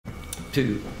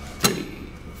2, 3,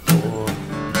 4.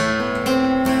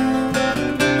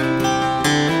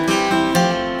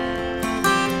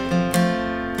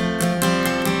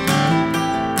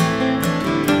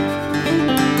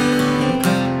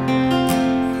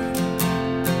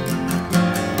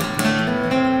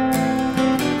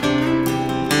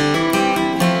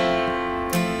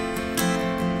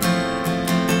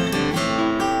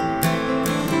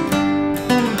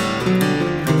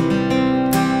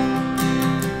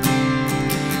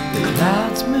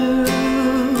 Clouds move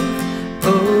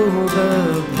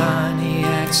over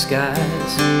Pontiac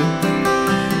skies.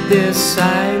 Their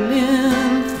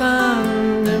silent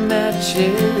thunder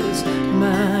matches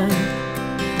mine,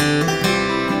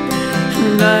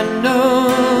 and I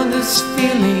know this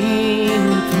feeling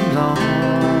from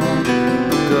long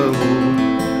ago.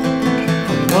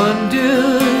 I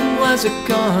wondered, was it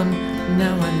gone?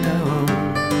 Now I know.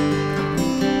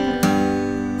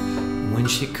 When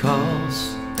she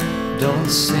calls, don't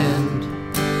send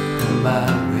her my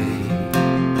way.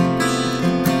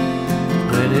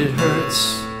 When it hurts,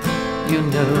 you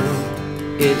know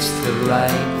it's the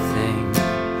right thing.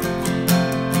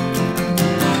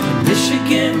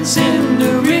 Michigan's in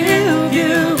the rear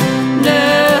view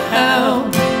now.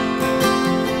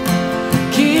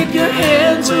 Keep your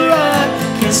hands where I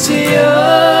can see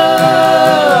them.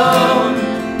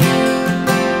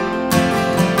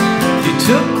 You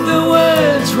took the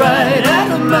words right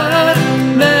out of my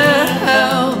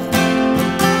mouth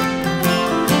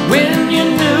when you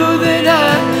knew that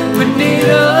I would need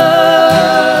them.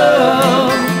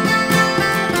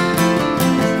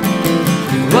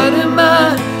 What am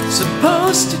I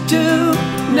supposed to do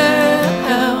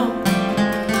now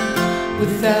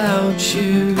without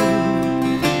you?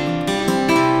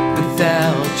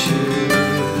 Without you.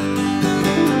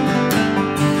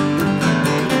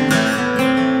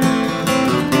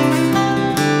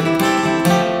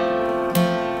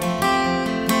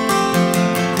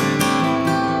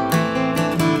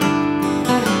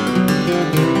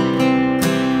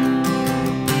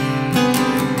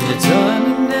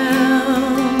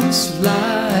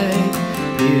 Like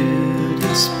you'd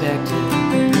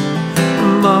expected,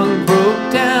 among broke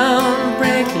down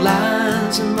brake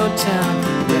lines and Motown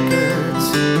records,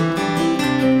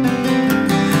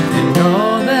 and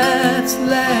all that's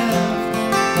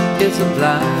left is a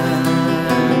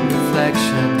blind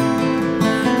reflection.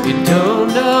 You don't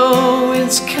know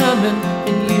it's coming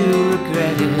and you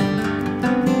regret it.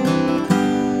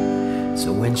 So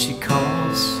when she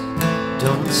calls,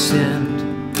 don't send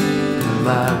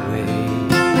my way.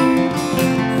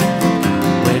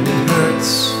 When it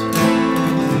hurts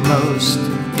most,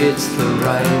 it's the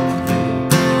right way.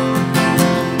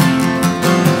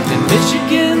 And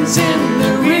Michigan's in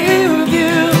the rear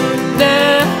view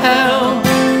now.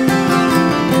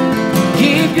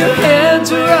 Keep your hands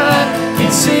where I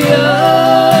can see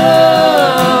them.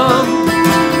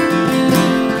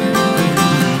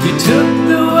 You took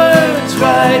the words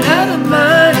right out of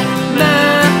my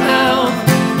mouth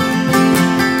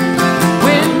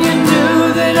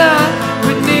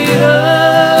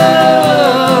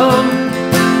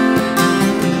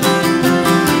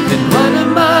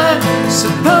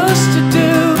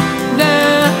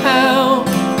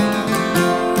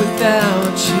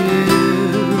without you,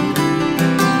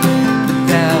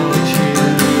 without you.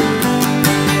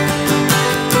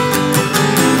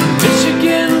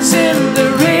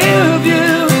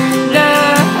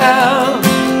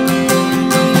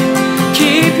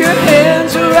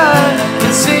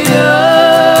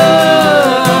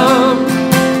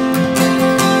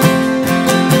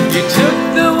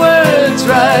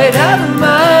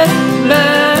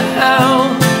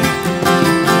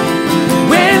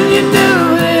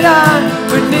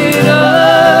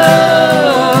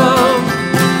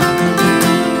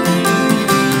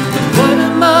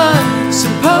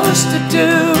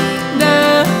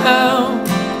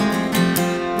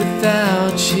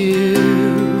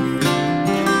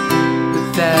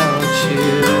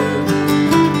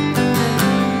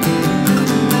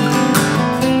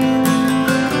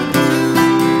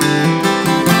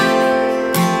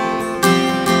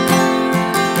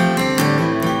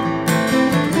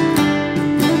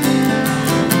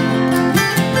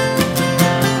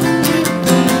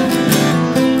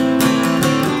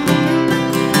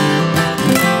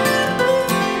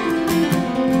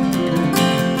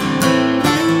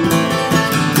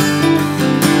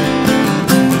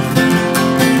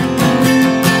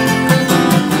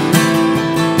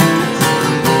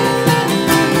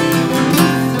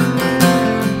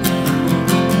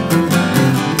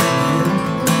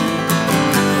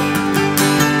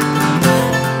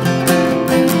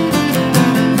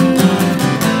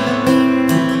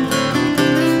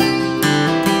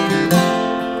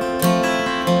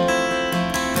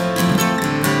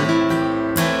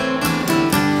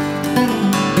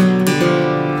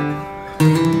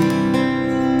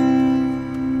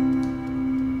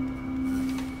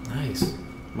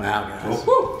 Wow, guys.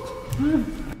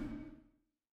 Woo.